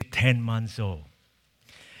10 months old.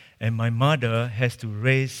 And my mother has to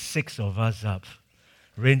raise 6 of us up,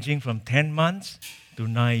 ranging from 10 months to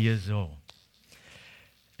 9 years old.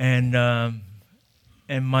 And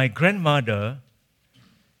my grandmother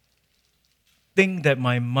think that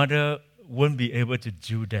my mother won't be able to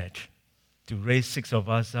do that, to raise 6 of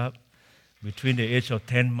us up between the age of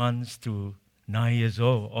 10 months to 9 years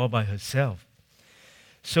old, all by herself.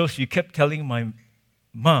 So she kept telling my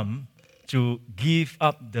mom to give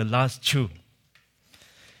up the last 2,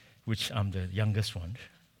 which I'm the youngest one,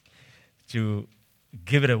 to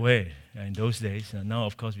give it away in those days. And now,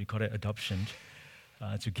 of course, we call it adoption,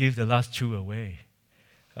 to give the last 2 away.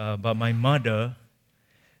 But my mother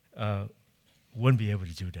won't be able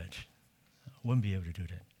to do that. Won't be able to do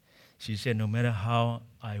that. She said, no matter how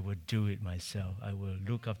I would do it myself, I will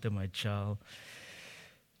look after my child.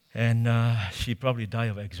 And she probably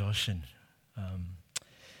died of exhaustion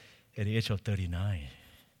at the age of 39.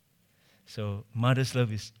 So mother's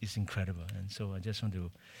love is incredible. And so I just want to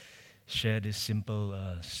share this simple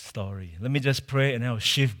story. Let me just pray, and I'll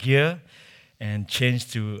shift gear and change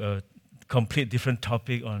to a complete different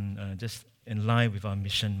topic on just in line with our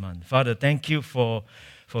mission month. Father, thank you for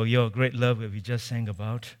your great love that we just sang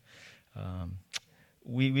about.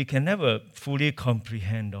 We can never fully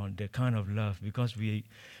comprehend on the kind of love because we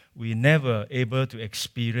never able to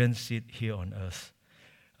experience it here on earth.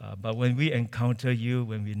 But when we encounter you,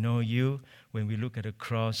 when we know you, when we look at the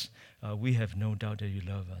cross, we have no doubt that you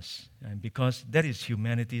love us. And because that is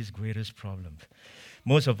humanity's greatest problem.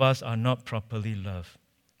 Most of us are not properly loved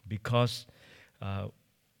because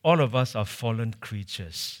all of us are fallen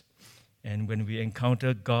creatures. And when we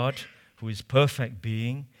encounter God, who is perfect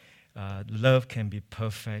being, love can be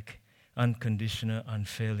perfect, unconditional,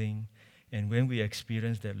 unfailing. And when we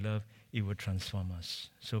experience that love, it will transform us.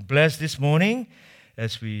 So bless this morning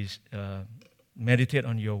as we meditate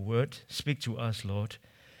on your word. Speak to us, Lord,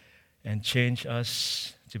 and change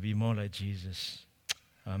us to be more like Jesus.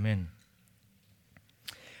 Amen.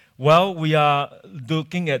 Well, we are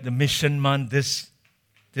looking at the mission month this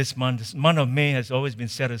month. This month of May has always been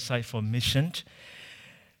set aside for mission.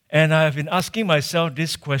 And I have been asking myself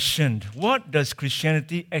this question: what does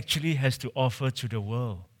Christianity actually has to offer to the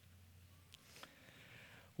world?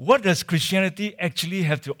 What does Christianity actually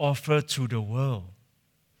have to offer to the world?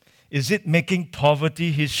 Is it making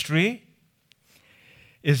poverty history?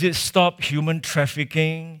 Is it stop human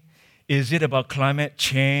trafficking? Is it about climate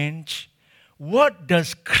change? What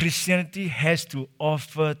does Christianity has to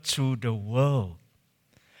offer to the world?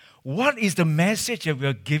 What is the message that we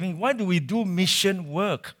are giving? Why do we do mission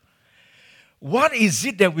work? What is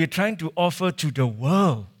it that we're trying to offer to the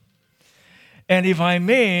world? And if I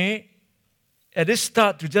may, at this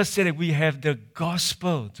start, to just say that we have the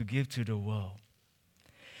gospel to give to the world.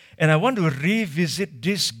 And I want to revisit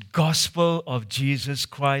this gospel of Jesus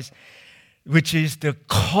Christ, which is the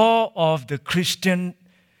core of the Christian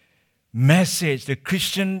message, the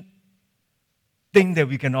Christian thing that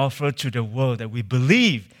we can offer to the world, that we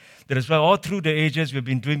believe. That is why all through the ages we've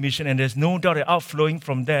been doing mission, and there's no doubt that outflowing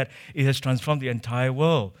from that, it has transformed the entire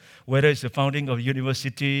world. Whether it's the founding of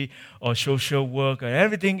university or social work,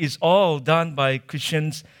 everything is all done by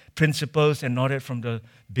Christians' principles and knowledge from the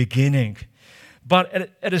beginning. But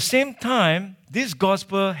at the same time, this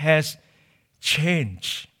gospel has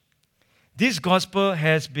changed. This gospel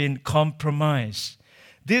has been compromised.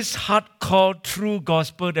 This hardcore true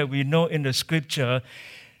gospel that we know in the scripture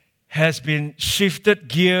has been shifted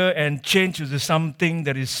gear and changed to something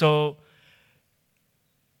that is so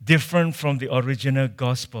different from the original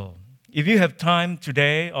gospel. If you have time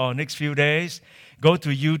today or next few days, go to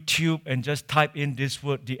YouTube and just type in this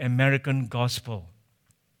word, the American gospel.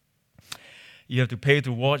 You have to pay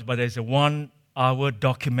to watch, but there's a 1-hour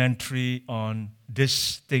documentary on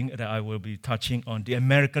this thing that I will be touching on, the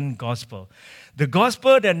American gospel. The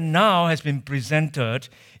gospel that now has been presented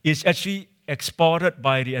is actually exported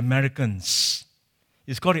by the Americans.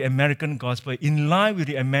 It's called the American gospel, in line with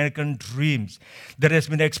the American dreams that has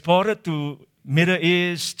been exported to Middle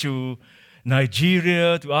East, to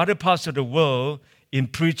Nigeria, to other parts of the world in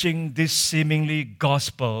preaching this seemingly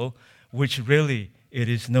gospel, which really it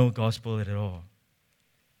is no gospel at all.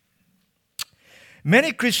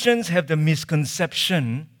 Many Christians have the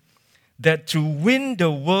misconception that to win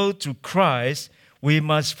the world to Christ, we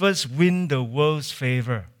must first win the world's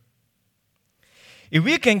favor. If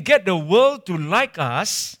we can get the world to like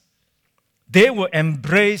us, they will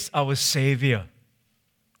embrace our Savior.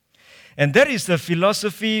 And that is the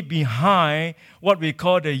philosophy behind what we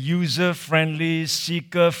call the user-friendly,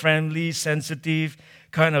 seeker-friendly, sensitive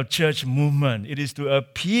kind of church movement. It is to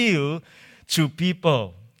appeal to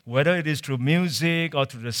people, whether it is through music or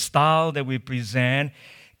through the style that we present,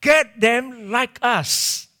 get them like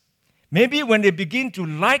us. Maybe when they begin to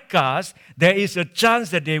like us, there is a chance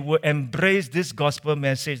that they will embrace this gospel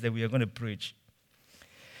message that we are going to preach.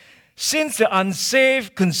 Since the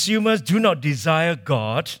unsaved consumers do not desire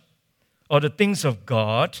God or the things of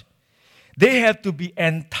God, they have to be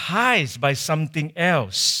enticed by something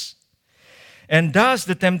else. And thus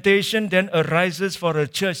the temptation then arises for a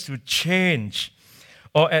church to change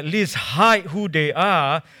or at least hide who they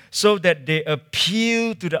are so that they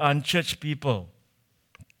appeal to the unchurched people.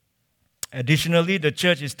 Additionally, the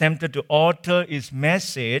church is tempted to alter its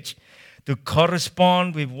message to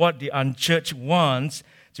correspond with what the unchurched wants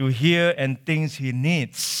to hear and thinks he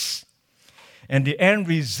needs. And the end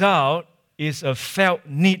result is a felt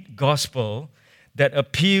need gospel that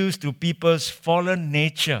appeals to people's fallen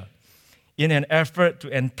nature in an effort to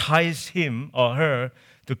entice him or her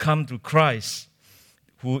to come to Christ,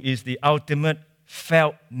 who is the ultimate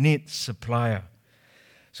felt need supplier,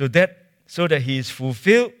 so that he is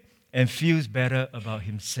fulfilled and feels better about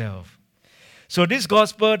himself. So this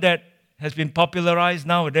gospel that has been popularized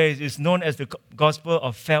nowadays is known as the gospel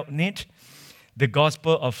of felt need, the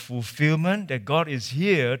gospel of fulfillment, that God is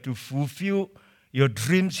here to fulfill your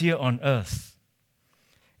dreams here on earth.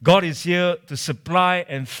 God is here to supply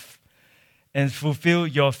and fulfill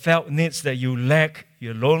your felt needs that you lack.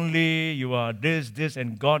 You're lonely, you are this,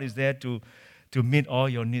 and God is there to meet all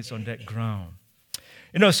your needs on that ground.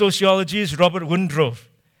 Sociologist Robert Woodruff,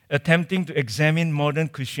 attempting to examine modern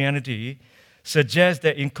Christianity, suggests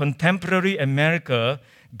that in contemporary America,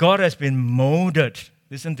 God has been molded.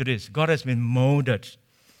 Listen to this. God has been molded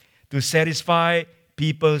to satisfy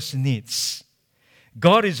people's needs.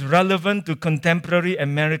 God is relevant to contemporary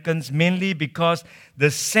Americans mainly because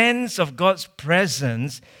the sense of God's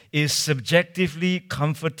presence is subjectively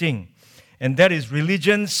comforting, and that is,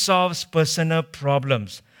 religion solves personal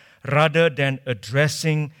problems rather than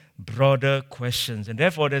addressing broader questions. And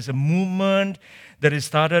therefore, there's a movement that is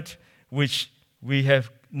started, which we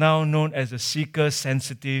have now known as the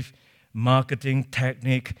seeker-sensitive marketing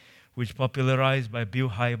technique, which popularized by Bill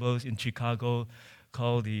Hybels in Chicago,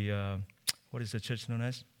 called the, what is the church known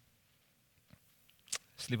as?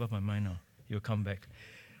 Slip off my mind now. You'll come back.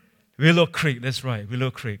 Willow Creek, that's right,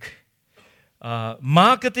 Willow Creek.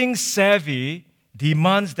 Marketing savvy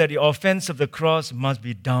demands that the offense of the cross must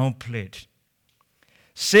be downplayed.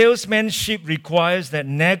 Salesmanship requires that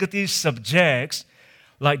negative subjects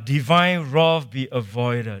like divine wrath be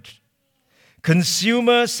avoided.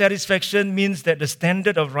 Consumer satisfaction means that the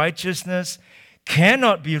standard of righteousness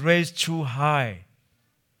cannot be raised too high.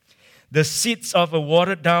 The seeds of a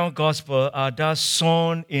watered-down gospel are thus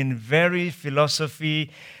sown in very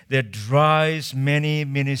philosophy that drives many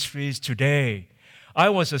ministries today. I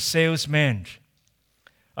was a salesman.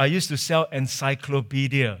 I used to sell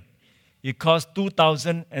encyclopedia. It cost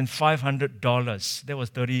 $2,500. That was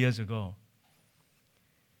 30 years ago.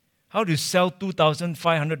 How do you sell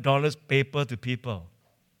 $2,500 paper to people?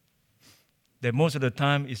 That most of the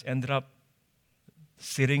time is ended up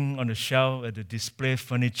sitting on the shelf at the display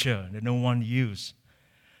furniture that no one uses.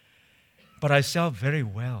 But I sell very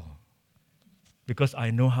well because I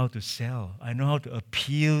know how to sell. I know how to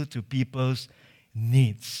appeal to people's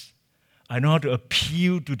needs. I know how to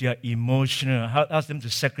appeal to their emotional, ask them to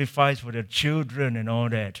sacrifice for their children and all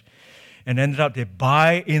that. And ended up they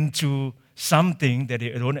buy into something that they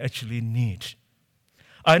don't actually need.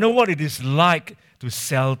 I know what it is like to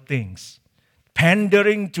sell things.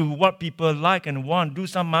 Pandering to what people like and want. Do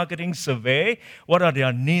some marketing survey. What are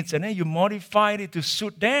their needs? And then you modify it to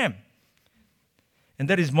suit them. And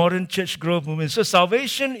that is modern church growth movement. So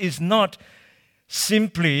salvation is not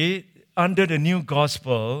simply under the new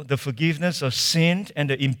gospel, the forgiveness of sin and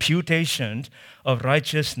the imputation of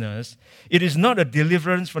righteousness. It is not a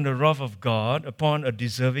deliverance from the wrath of God upon a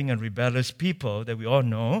deserving and rebellious people that we all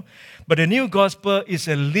know, but the new gospel is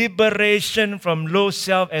a liberation from low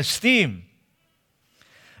self-esteem,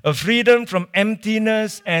 a freedom from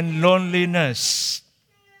emptiness and loneliness.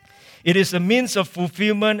 It is a means of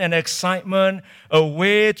fulfillment and excitement, a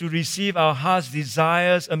way to receive our heart's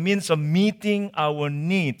desires, a means of meeting our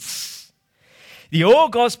needs. The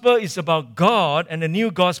old gospel is about God, and the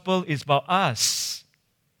new gospel is about us.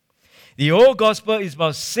 The old gospel is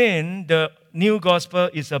about sin, the new gospel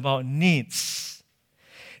is about needs.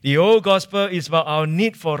 The old gospel is about our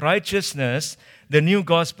need for righteousness, the new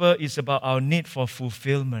gospel is about our need for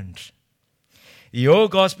fulfillment. The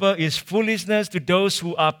old gospel is foolishness to those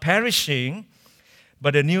who are perishing,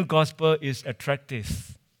 but the new gospel is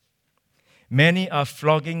attractive. Many are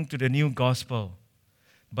flocking to the new gospel,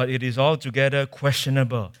 but it is altogether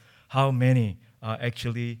questionable how many are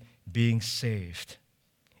actually being saved.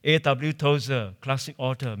 A.W. Tozer, classic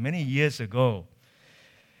author, many years ago,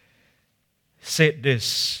 said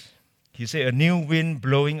this. He said, "A new wind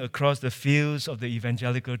blowing across the fields of the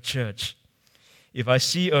evangelical church. If I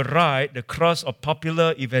see aright, the cross of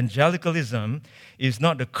popular evangelicalism is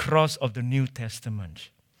not the cross of the New Testament.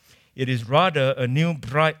 It is rather a new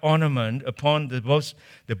bright ornament upon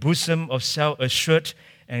the bosom of self-assured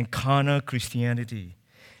and carnal Christianity.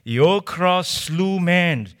 The old cross slew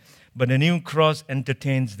men, but the new cross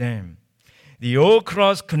entertains them. The old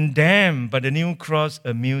cross condemned, but the new cross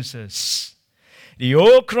amuses. The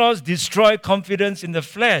old cross destroyed confidence in the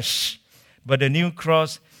flesh, but the new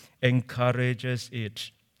cross encourages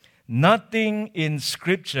it." Nothing in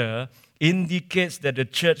Scripture indicates that the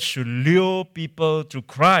church should lure people to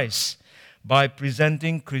Christ by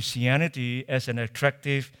presenting Christianity as an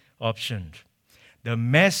attractive option. The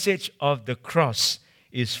message of the cross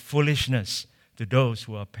is foolishness to those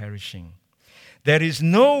who are perishing. There is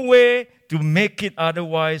no way to make it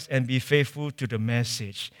otherwise and be faithful to the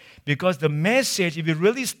message. Because the message, if you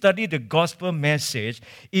really study the gospel message,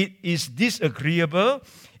 it is disagreeable,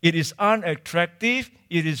 it is unattractive,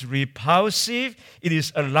 it is repulsive, it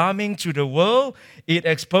is alarming to the world, it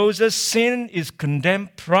exposes sin, it condemns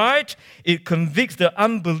pride, it convicts the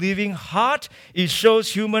unbelieving heart, it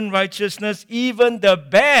shows human righteousness, even the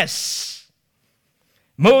best,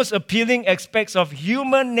 most appealing aspects of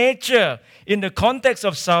human nature in the context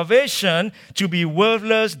of salvation to be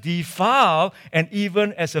worthless, defiled, and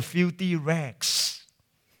even as a filthy rags.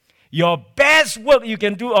 Your best work you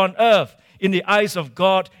can do on earth in the eyes of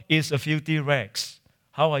God is a filthy rags.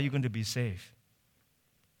 How are you going to be saved?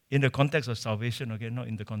 In the context of salvation, okay, not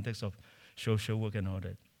in the context of social work and all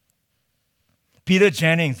that. Peter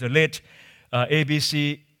Jennings, the late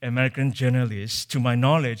ABC American journalist, to my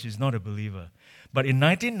knowledge, is not a believer. But in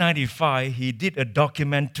 1995, he did a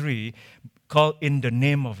documentary called In the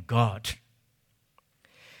Name of God.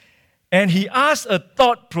 And he asked a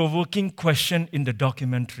thought-provoking question in the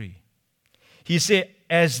documentary. He said,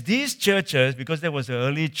 as these churches, because there was the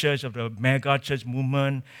early church of the mega church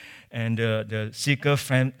movement and the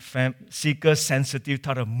seeker-sensitive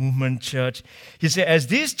type of movement church, he said, as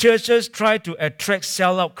these churches try to attract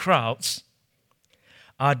sellout crowds,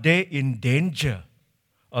 are they in danger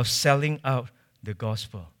of selling out the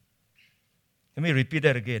gospel? Let me repeat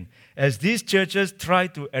that again. As these churches try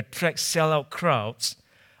to attract sellout crowds,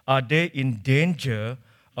 are they in danger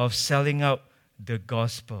of selling out the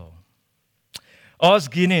gospel? Os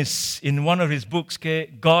Guinness, in one of his books,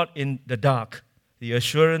 God in the Dark, The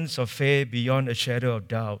Assurance of Faith Beyond a Shadow of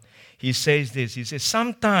Doubt, he says this. He says,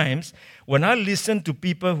 sometimes when I listen to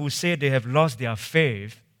people who say they have lost their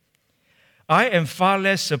faith, I am far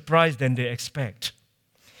less surprised than they expect.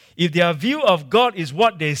 If their view of God is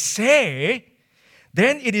what they say,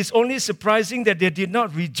 then it is only surprising that they did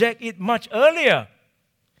not reject it much earlier.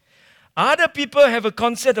 Other people have a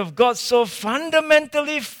concept of God so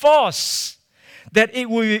fundamentally false that it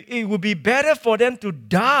would be better for them to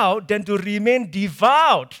doubt than to remain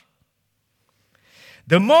devout.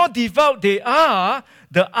 The more devout they are,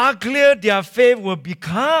 the uglier their faith will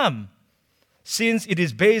become, since it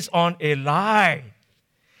is based on a lie.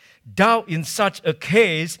 Doubt in such a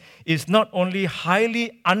case is not only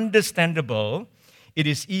highly understandable, it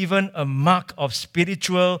is even a mark of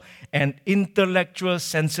spiritual and intellectual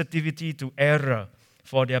sensitivity to error,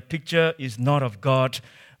 for their picture is not of God,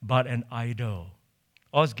 but an idol.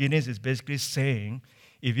 Os Guinness is basically saying,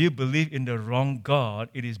 if you believe in the wrong God,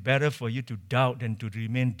 it is better for you to doubt than to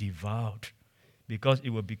remain devout, because it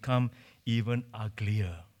will become even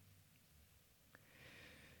uglier.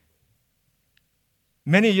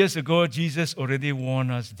 Many years ago, Jesus already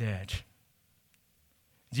warned us that.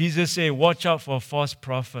 Jesus said, watch out for false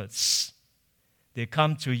prophets. They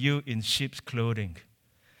come to you in sheep's clothing,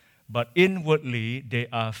 but inwardly they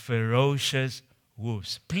are ferocious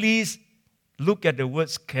wolves. Please look at the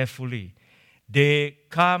words carefully. They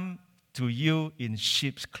come to you in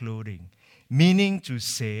sheep's clothing, meaning to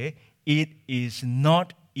say it is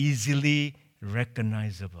not easily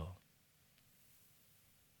recognizable.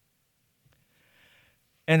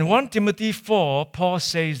 And 1 Timothy 4, Paul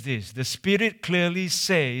says this, the Spirit clearly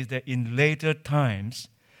says that in later times,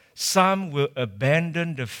 some will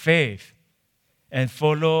abandon the faith and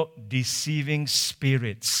follow deceiving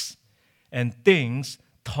spirits and things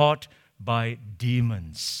taught by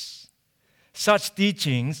demons. Such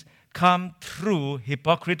teachings come through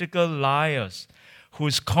hypocritical liars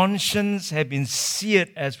whose conscience have been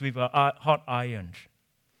seared as with a hot iron.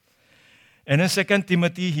 And in 2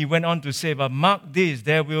 Timothy, he went on to say, but mark this,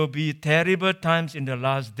 there will be terrible times in the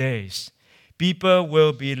last days. People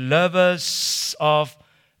will be lovers of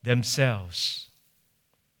themselves.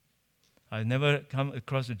 I've never come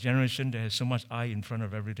across a generation that has so much I in front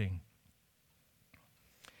of everything.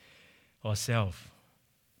 Or self.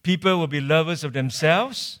 People will be lovers of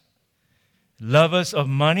themselves, lovers of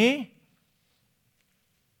money,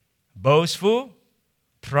 boastful,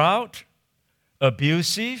 proud,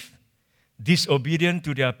 abusive, disobedient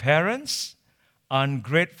to their parents,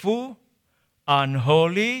 ungrateful,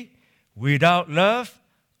 unholy, without love,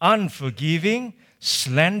 unforgiving,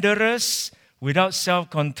 slanderous, without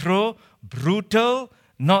self-control, brutal,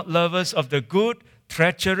 not lovers of the good,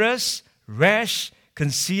 treacherous, rash,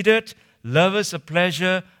 conceited, lovers of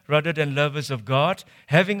pleasure rather than lovers of God,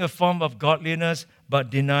 having a form of godliness but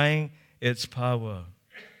denying its power.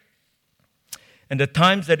 And the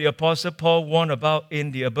times that the Apostle Paul warned about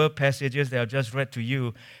in the above passages that I've just read to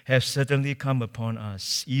you have certainly come upon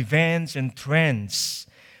us. Events and trends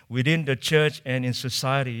within the church and in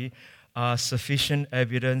society are sufficient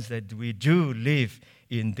evidence that we do live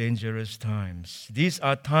in dangerous times. These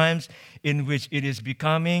are times in which it is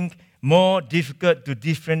becoming more difficult to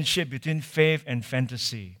differentiate between faith and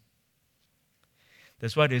fantasy.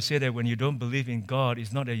 That's why they say that when you don't believe in God,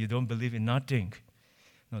 it's not that you don't believe in nothing.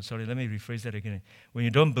 No, sorry, let me rephrase that again. When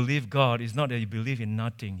you don't believe God, it's not that you believe in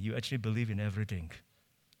nothing. You actually believe in everything.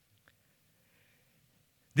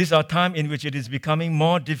 These are times in which it is becoming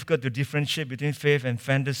more difficult to differentiate between faith and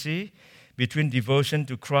fantasy, between devotion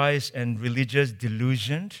to Christ and religious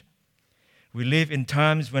delusion. We live in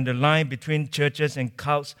times when the line between churches and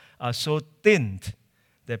cults are so thin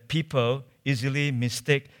that people easily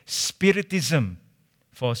mistake spiritism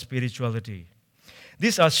for spirituality.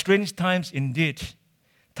 These are strange times indeed.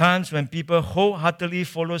 Times when people wholeheartedly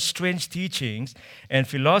follow strange teachings and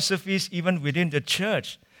philosophies even within the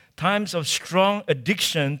church. Times of strong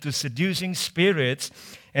addiction to seducing spirits,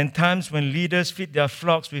 and times when leaders feed their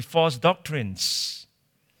flocks with false doctrines.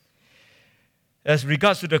 As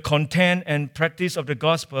regards to the content and practice of the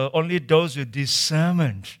gospel, only those with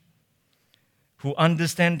discernment, who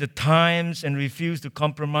understand the times and refuse to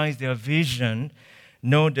compromise their vision,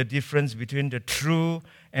 know the difference between the true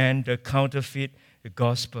and the counterfeit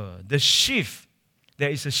gospel. The shift, there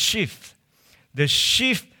is a shift. The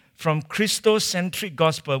shift from Christocentric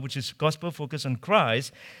gospel, which is gospel focused on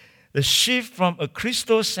Christ, the shift from a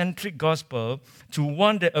Christocentric gospel to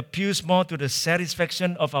one that appeals more to the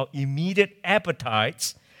satisfaction of our immediate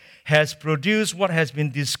appetites has produced what has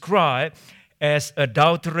been described as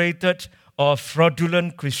adulterated or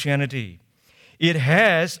fraudulent Christianity. It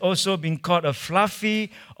has also been called a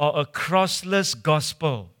fluffy or a crossless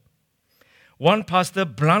gospel. One pastor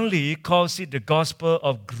bluntly calls it the gospel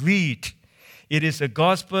of greed. It is a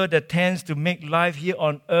gospel that tends to make life here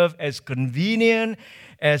on earth as convenient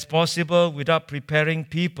as possible without preparing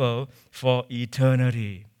people for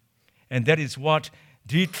eternity. And that is what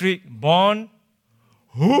Dietrich Bonhoeffer,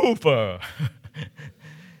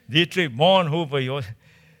 Dietrich Bonhoeffer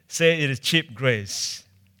said it is cheap grace.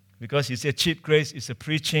 Because he said cheap grace is a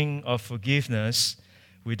preaching of forgiveness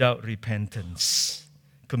without repentance.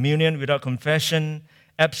 Communion without confession,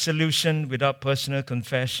 absolution without personal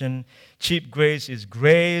confession. Cheap grace is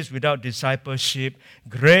grace without discipleship,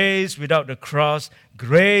 grace without the cross,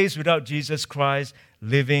 grace without Jesus Christ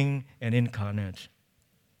living and incarnate.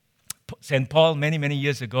 St. Paul, many, many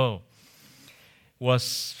years ago,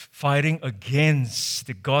 was fighting against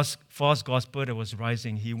the false gospel that was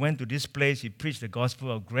rising. He went to this place, he preached the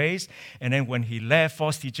gospel of grace, and then when he left,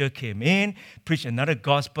 false teacher came in, preached another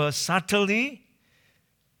gospel subtly.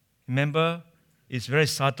 Remember, it's very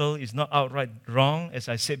subtle. It's not outright wrong. As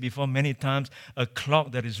I said before many times, a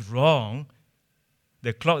clock that is wrong,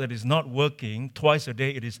 the clock that is not working, twice a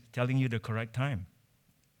day it is telling you the correct time.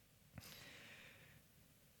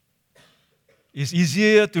 It's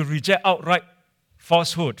easier to reject outright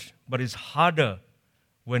falsehood, but it's harder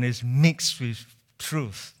when it's mixed with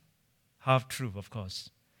truth, half-truth, of course.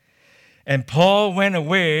 And Paul went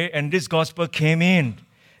away, and this gospel came in.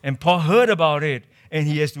 And Paul heard about it, and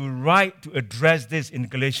he has to write to address this in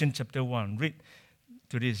Galatians chapter 1. Read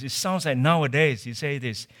to this. It sounds like nowadays he say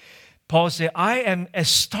this. Paul said, I am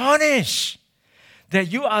astonished that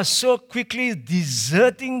you are so quickly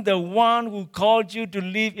deserting the one who called you to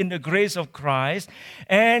live in the grace of Christ,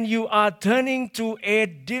 and you are turning to a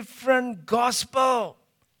different gospel,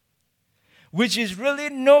 which is really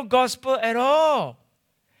no gospel at all.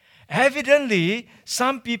 Evidently,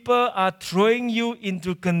 some people are throwing you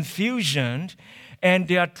into confusion, and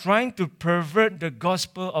they are trying to pervert the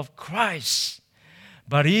gospel of Christ.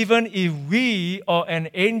 But even if we or an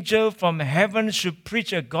angel from heaven should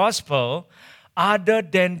preach a gospel other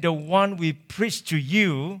than the one we preach to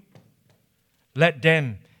you, Let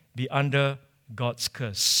them be under God's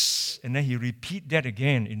curse. And then he repeat that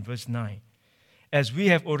again in verse 9. As we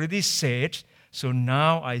have already said, so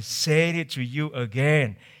now I say it to you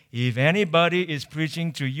again. If anybody is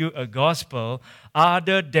preaching to you a gospel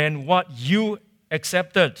other than what you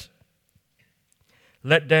accepted,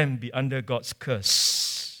 let them be under God's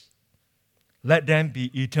curse. Let them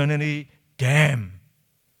be eternally damned.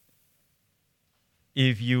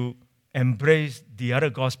 If you embrace the other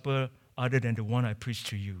gospel other than the one I preached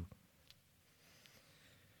to you.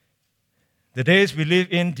 The days we live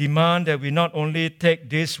in demand that we not only take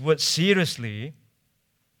this word seriously,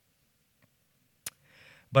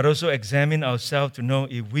 but also examine ourselves to know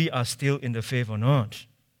if we are still in the faith or not.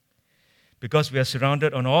 Because we are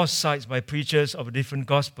surrounded on all sides by preachers of a different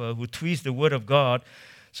gospel who twist the word of God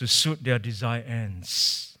to suit their desired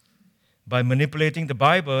ends. By manipulating the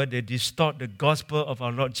Bible, they distort the gospel of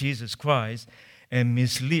our Lord Jesus Christ and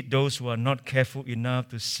mislead those who are not careful enough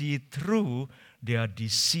to see through their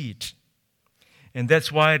deceit. And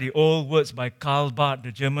that's why the old words by Karl Barth,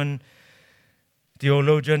 the German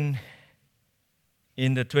theologian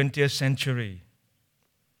in the 20th century,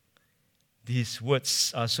 these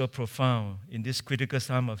words are so profound in this critical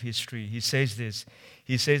time of history. He says this.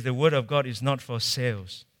 He says the word of God is not for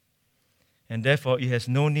sales, and therefore it has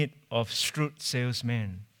no need of shrewd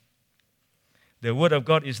salesmen. The word of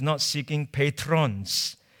God is not seeking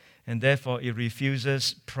patrons, and therefore it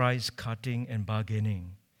refuses price cutting and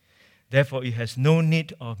bargaining. Therefore it has no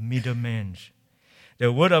need of middlemen.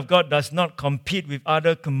 The word of God does not compete with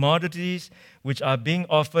other commodities which are being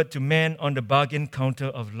offered to men on the bargain counter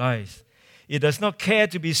of life. It does not care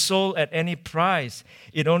to be sold at any price.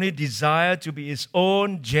 It only desires to be its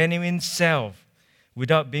own genuine self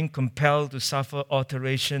without being compelled to suffer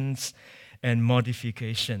alterations and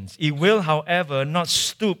modifications. It will, however, not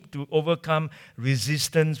stoop to overcome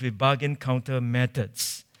resistance with bargain counter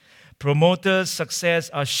methods. Promoters' success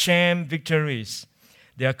are sham victories.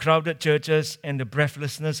 Their crowded churches and the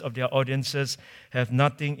breathlessness of their audiences have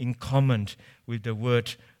nothing in common with the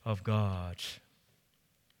Word of God.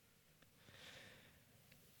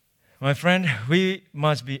 My friend, we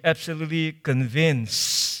must be absolutely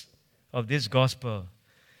convinced of this gospel.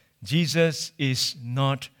 Jesus is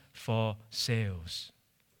not for sales.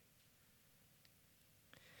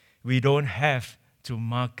 We don't have to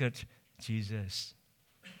market Jesus.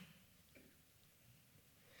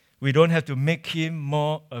 We don't have to make him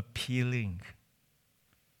more appealing.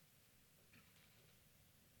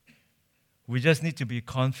 We just need to be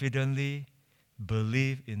confidently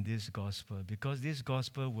believe in this gospel, because this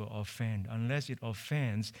gospel will offend. Unless it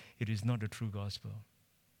offends, it is not the true gospel.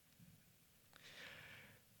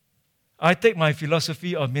 I take my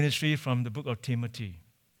philosophy of ministry from the book of Timothy.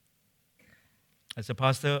 As a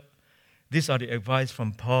pastor, these are the advice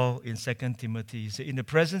from Paul in 2 Timothy. He said, in the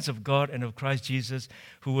presence of God and of Christ Jesus,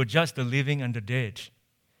 who will judge the living and the dead,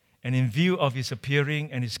 and in view of his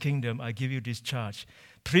appearing and his kingdom, I give you this charge.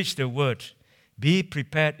 Preach the word. Be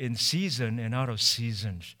prepared in season and out of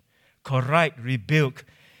season. Correct, rebuke,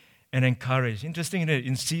 and encourage. Interesting, that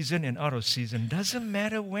in season and out of season. Doesn't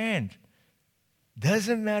matter when.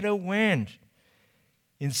 Doesn't matter when.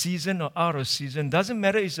 In season or out of season. Doesn't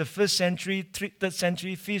matter if it's the 1st century, 3rd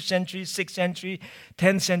century, 5th century, 6th century,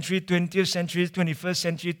 10th century, 20th century, 21st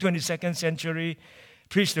century, 22nd century.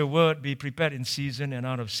 Preach the word, be prepared in season and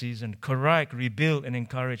out of season. Correct, rebuild, and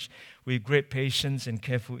encourage with great patience and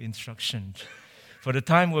careful instruction. For the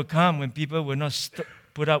time will come when people will not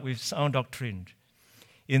put up with sound doctrine.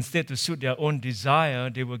 Instead, to suit their own desire,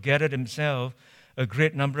 they will gather themselves a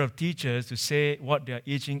great number of teachers to say what their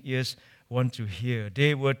itching ears want to hear.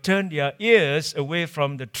 They will turn their ears away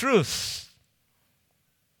from the truth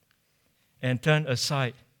and turn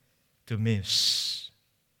aside to myths.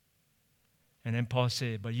 And then Paul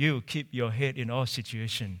said, but you keep your head in all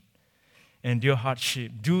situation, endure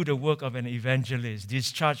hardship, do the work of an evangelist,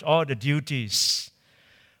 discharge all the duties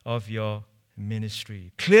of your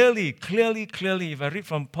ministry. Clearly, if I read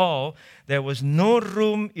from Paul, there was no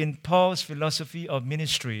room in Paul's philosophy of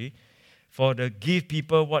ministry for the give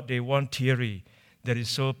people what they want theory that is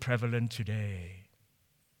so prevalent today.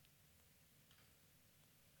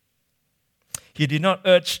 He did not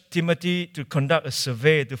urge Timothy to conduct a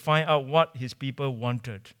survey to find out what his people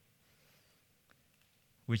wanted,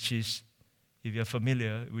 which is, if you're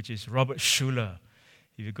familiar, which is Robert Schuller.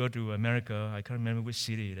 If you go to America, I can't remember which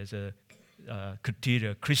city, there's a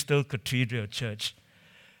cathedral, Crystal Cathedral Church,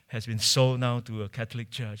 has been sold now to a Catholic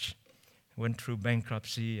church. Went through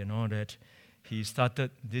bankruptcy and all that. He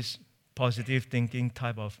started this positive thinking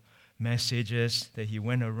type of messages that he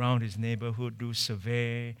went around his neighborhood, do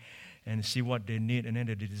survey, and see what they need, and then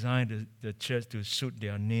they design the church to suit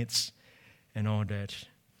their needs and all that.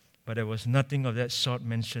 But there was nothing of that sort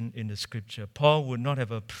mentioned in the scripture. Paul would not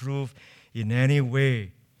have approved in any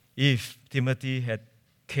way if Timothy had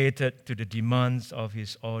catered to the demands of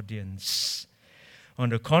his audience. On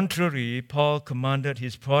the contrary, Paul commanded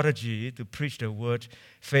his protege to preach the word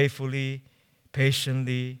faithfully,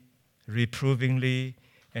 patiently, reprovingly,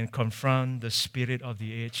 and confront the spirit of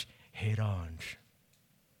the age head on.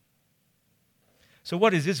 So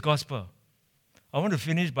what is this gospel? I want to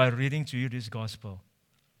finish by reading to you this gospel.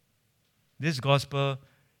 This gospel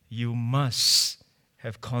you must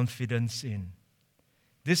have confidence in.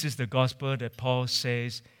 This is the gospel that Paul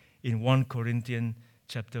says in 1 Corinthians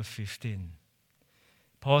chapter 15.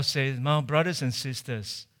 Paul says, "My brothers and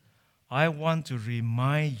sisters, I want to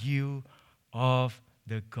remind you of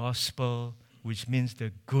the gospel, which means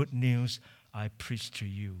the good news I preached to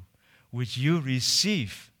you, which you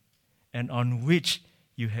receive and on which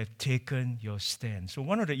you have taken your stand." So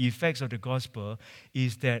one of the effects of the gospel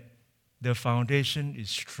is that the foundation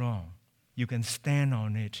is strong. You can stand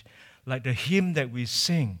on it. Like the hymn that we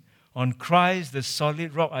sing, "On Christ the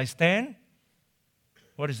solid rock I stand."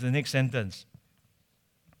 What is the next sentence?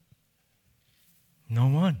 No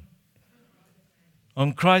one.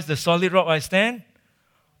 "On Christ the solid rock I stand.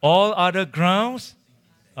 All other grounds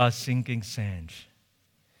are sinking sand."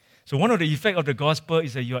 So one of the effects of the gospel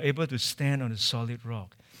is that you are able to stand on a solid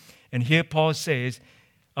rock. And here Paul says,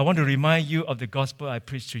 "I want to remind you of the gospel I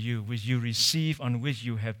preached to you, which you receive, on which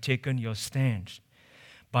you have taken your stand.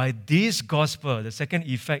 By this gospel," the second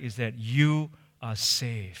effect is that you are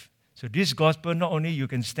saved. So this gospel, not only you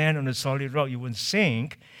can stand on a solid rock, you won't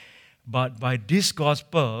sink, but by this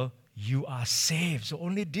gospel, you are saved. So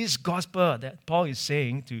only this gospel that Paul is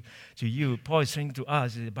saying to you, Paul is saying to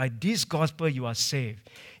us, is that by this gospel you are saved.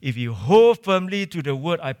 If you hold firmly to the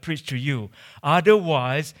word I preached to you,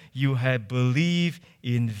 otherwise you have believed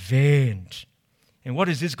in vain. And what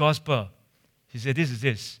is this gospel? He said, this is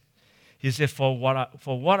this. He said, for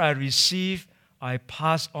what I received, I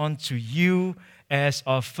pass on to you as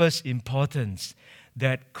of first importance,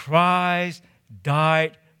 that Christ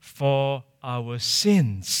died for our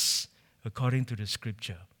sins, according to the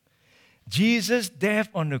scripture. Jesus' death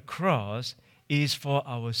on the cross is for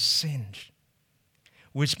our sins,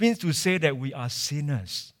 which means to say that we are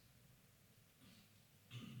sinners,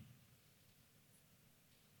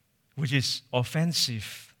 which is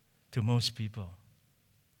offensive to most people.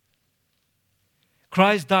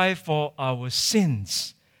 Christ died for our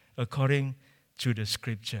sins, according to the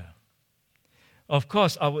scripture. Of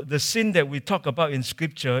course, the sin that we talk about in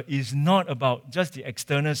Scripture is not about just the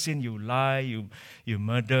external sin. You lie, you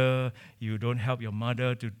murder, you don't help your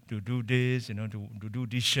mother to do this, to do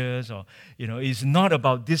dishes, or, it's not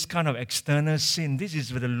about this kind of external sin. This is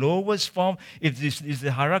the lowest form. If this is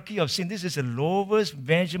the hierarchy of sin, this is the lowest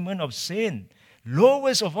measurement of sin.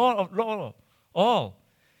 Lowest of all.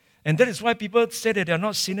 And that is why people say that they are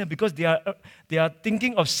not sinners, because they are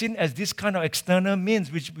thinking of sin as this kind of external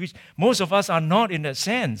means, which most of us are not in that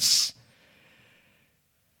sense.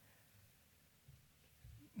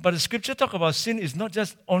 But the scripture talk about sin is not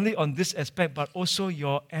just only on this aspect, but also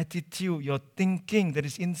your attitude, your thinking that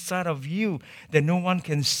is inside of you that no one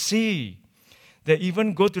can see. They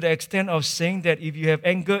even go to the extent of saying that if you have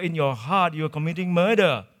anger in your heart, you are committing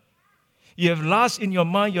murder. You have lust in your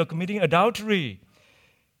mind, you are committing adultery.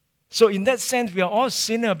 So in that sense, we are all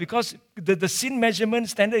sinners because the sin measurement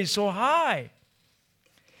standard is so high.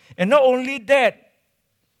 And not only that,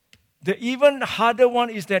 the even harder one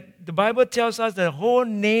is that the Bible tells us the whole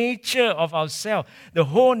nature of ourselves, the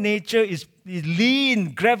whole nature is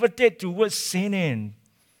lean, gravitate towards sinning.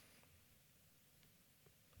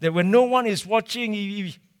 That when no one is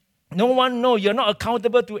watching, no one knows, you're not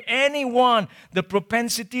accountable to anyone, the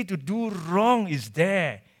propensity to do wrong is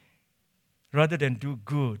there rather than do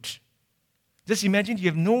good. Just imagine you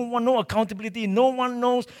have no accountability, no one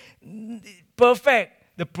knows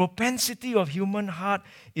perfect. The propensity of human heart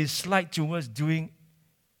is slight towards doing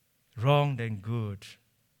wrong than good.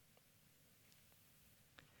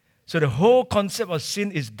 So the whole concept of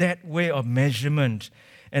sin is that way of measurement.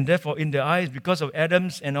 And therefore, in the eyes, because of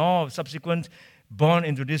Adam's and all subsequent born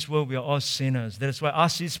into this world, we are all sinners. That's why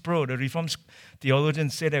R.C. Sproul, the Reformed theologian,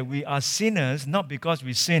 said that we are sinners not because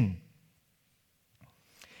we sin.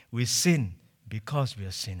 We sin because we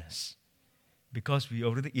are sinners. Because we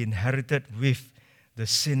already inherited with the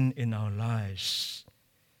sin in our lives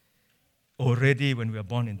already when we are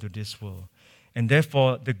born into this world. And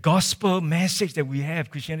therefore, the gospel message that we have,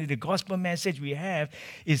 Christianity, the gospel message we have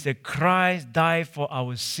is that Christ died for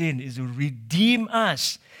our sin, is to redeem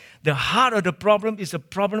us. The heart of the problem is a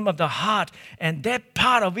problem of the heart, and that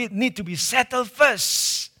part of it needs to be settled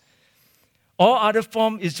first. All other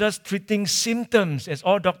form is just treating symptoms. As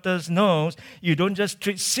all doctors know, you don't just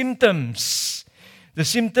treat symptoms. The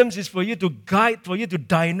symptoms is for you to guide, for you to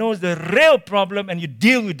diagnose the real problem, and you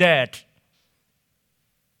deal with that.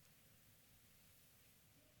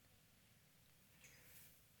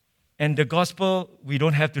 And the gospel, we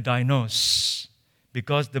don't have to diagnose,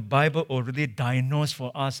 because the Bible already diagnosed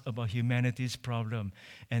for us about humanity's problem,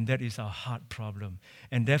 and that is our heart problem.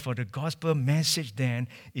 And therefore, the gospel message then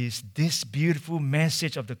is this beautiful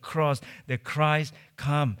message of the cross, that Christ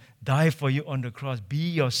come, die for you on the cross, be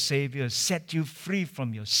your Savior, set you free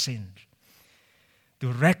from your sin,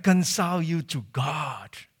 to reconcile you to God.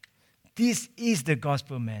 This is the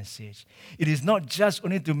gospel message. It is not just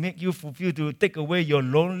only to make you fulfilled, to take away your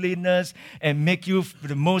loneliness and make you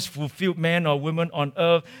the most fulfilled man or woman on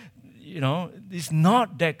earth. It's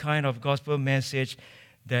not that kind of gospel message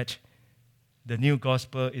that the new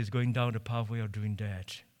gospel is going down the pathway of doing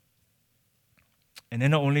that. And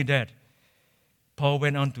then not only that, Paul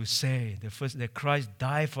went on to say that Christ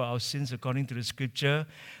died for our sins according to the scripture,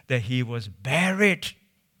 that he was buried,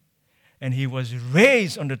 and he was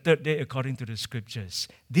raised on the third day according to the scriptures.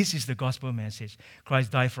 This is the gospel message.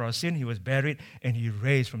 Christ died for our sin, he was buried, and he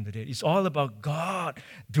raised from the dead. It's all about God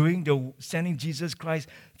sending Jesus Christ,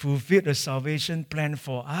 fulfilled the salvation plan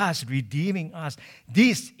for us, redeeming us.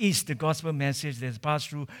 This is the gospel message that's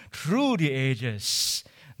passed through the ages,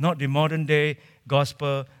 not the modern day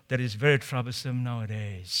gospel that is very troublesome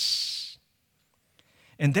nowadays.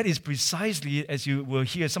 And that is precisely, as you will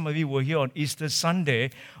hear, some of you will hear on Easter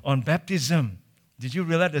Sunday, on baptism. Did you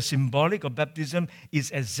realize the symbolic of baptism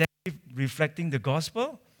is exactly reflecting the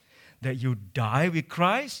gospel? That you die with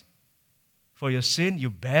Christ for your sin,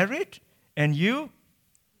 you buried, and you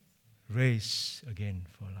raise again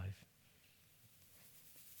for life.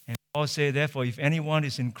 And Paul said, therefore, if anyone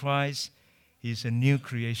is in Christ, he is a new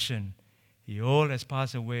creation. The old has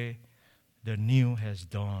passed away, the new has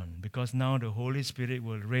dawned, because now the Holy Spirit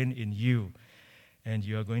will reign in you, and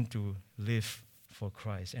you are going to live for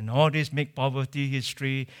Christ. And all this make poverty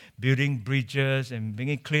history, building bridges and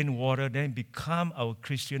bringing clean water, then become our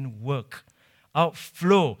Christian work,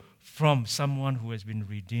 outflow from someone who has been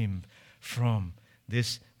redeemed from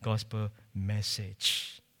this gospel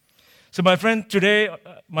message. So my friend, today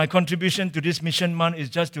my contribution to this mission month is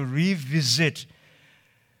just to revisit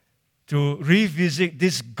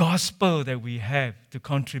this gospel that we have to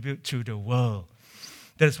contribute to the world.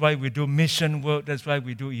 That's why we do mission work. That's why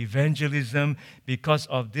we do evangelism, because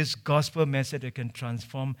of this gospel message that can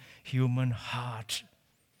transform human heart.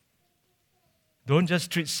 Don't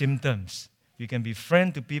just treat symptoms. You can be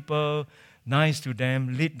friend to people, nice to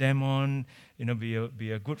them, lead them on,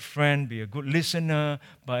 be a good friend, be a good listener.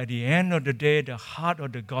 But at the end of the day, the heart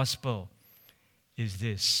of the gospel is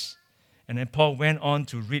this. And then Paul went on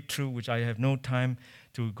to read through, which I have no time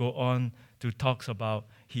to go on to talk about.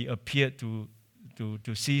 He appeared to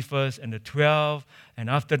Cephas and the 12, and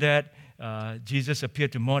after that, Jesus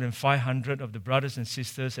appeared to more than 500 of the brothers and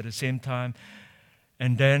sisters at the same time.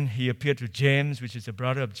 And then he appeared to James, which is the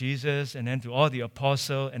brother of Jesus, and then to all the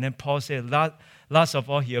apostles. And then Paul said, last of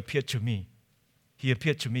all, he appeared to me. He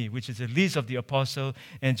appeared to me, which is the least of the apostles,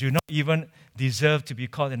 and do not even deserve to be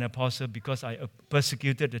called an apostle, because I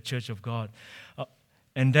persecuted the church of God.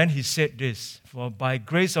 And then he said this, for by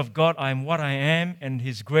grace of God I am what I am, and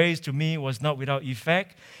his grace to me was not without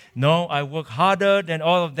effect. No, I work harder than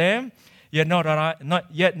all of them, yet not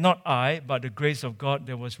I, but the grace of God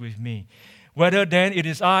that was with me. Whether then it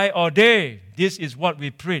is I or they, this is what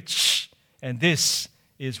we preach, and this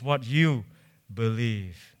is what you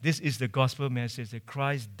believe. This is the gospel message, that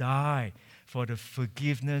Christ died for the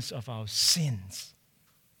forgiveness of our sins.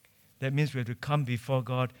 That means we have to come before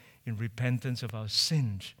God in repentance of our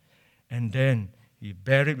sins. And then you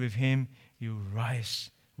buried with him, you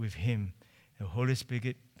rise with him. The Holy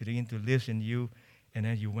Spirit began to live in you, and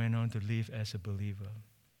then you went on to live as a believer.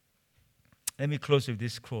 Let me close with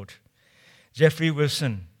this quote. Jeffrey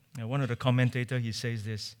Wilson, one of the commentators, he says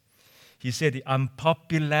this. He said, the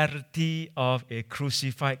unpopularity of a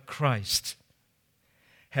crucified Christ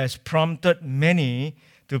has prompted many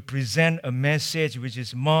to present a message which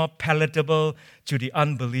is more palatable to the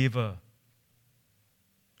unbeliever.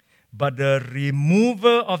 But the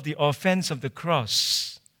remover of the offense of the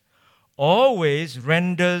cross always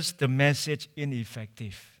renders the message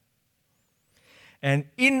ineffective. An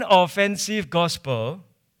inoffensive gospel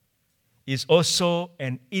is also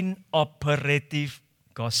an inoperative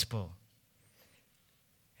gospel.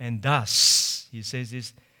 And thus, he says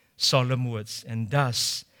these solemn words, and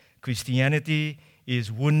thus Christianity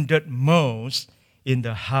is wounded most in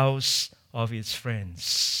the house of its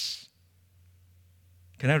friends.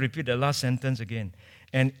 Can I repeat the last sentence again?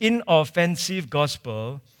 An inoffensive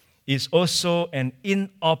gospel is also an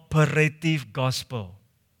inoperative gospel.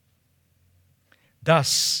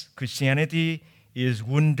 Thus, Christianity is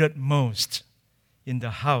wounded most in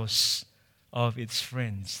the house of its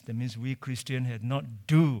friends. That means we Christians have not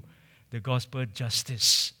do the gospel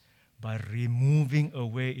justice by removing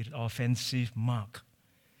away its offensive mark.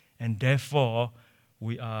 And therefore,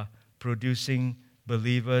 we are producing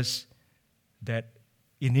believers that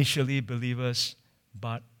initially believers,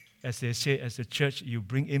 but as they say, as a church, you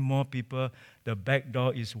bring in more people, the back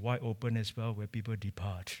door is wide open as well where people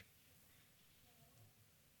depart.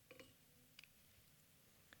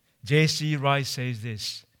 J.C. Wright says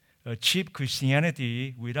this: a cheap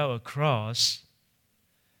Christianity without a cross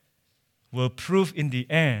will prove in the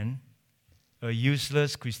end a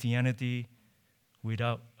useless Christianity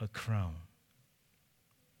without a crown.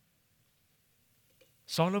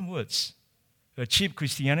 Solemn words. A cheap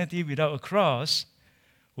Christianity without a cross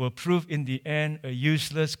will prove in the end a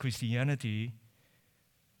useless Christianity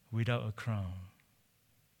without a crown.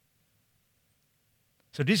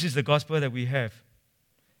 So this is the gospel that we have.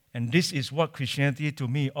 And this is what Christianity to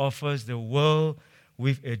me offers the world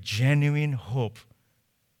with a genuine hope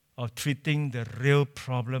of treating the real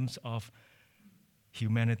problems of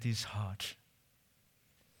humanity's heart.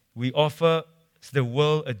 We offer the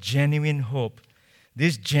world a genuine hope.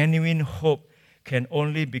 This genuine hope can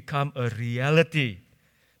only become a reality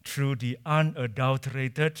through the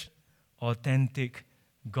unadulterated, authentic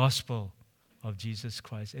gospel of Jesus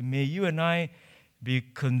Christ. And may you and I be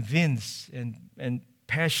convinced and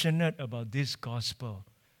passionate about this gospel.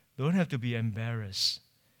 Don't have to be embarrassed.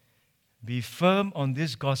 Be firm on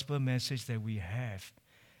this gospel message that we have,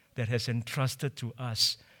 that has entrusted to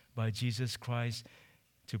us by Jesus Christ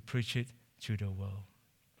to preach it to the world.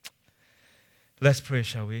 Let's pray,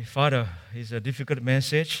 shall we? Father, it's a difficult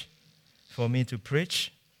message for me to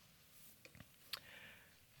preach.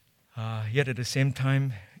 Yet at the same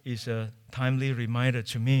time, it's a timely reminder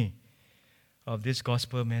to me of this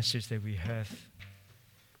gospel message that we have,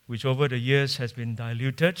 which over the years has been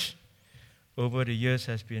diluted, over the years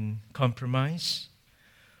has been compromised,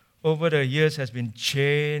 over the years has been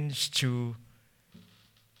changed to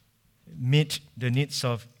meet the needs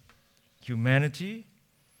of humanity.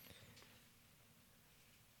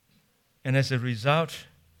 And as a result,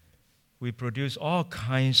 we produce all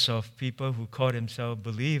kinds of people who call themselves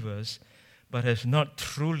believers, but have not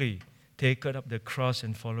truly taken up the cross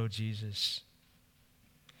and followed Jesus.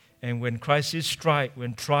 And when crises strike,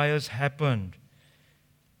 when trials happen,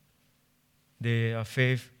 their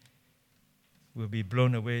faith will be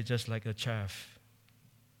blown away just like a chaff.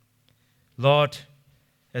 Lord,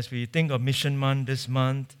 as we think of Mission Month this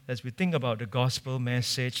month, as we think about the gospel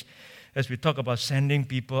message, as we talk about sending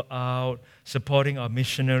people out, supporting our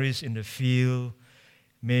missionaries in the field,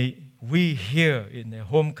 may we here in the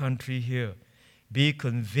home country here be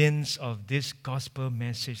convinced of this gospel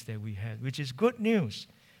message that we have, which is good news.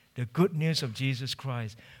 The good news of Jesus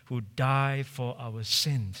Christ, who died for our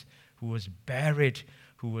sins, who was buried,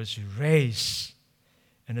 who was raised,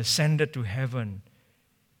 and ascended to heaven.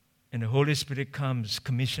 And the Holy Spirit comes,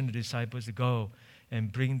 commission the disciples to go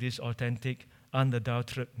and bring this authentic,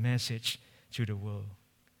 unadulterated message to the world.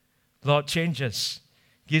 Lord, change us,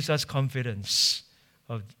 gives us confidence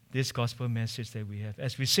of this gospel message that we have.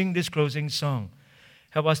 As we sing this closing song,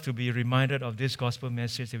 help us to be reminded of this gospel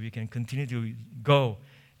message that we can continue to go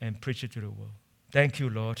and preach it to the world. Thank you,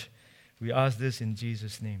 Lord. We ask this in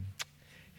Jesus' name.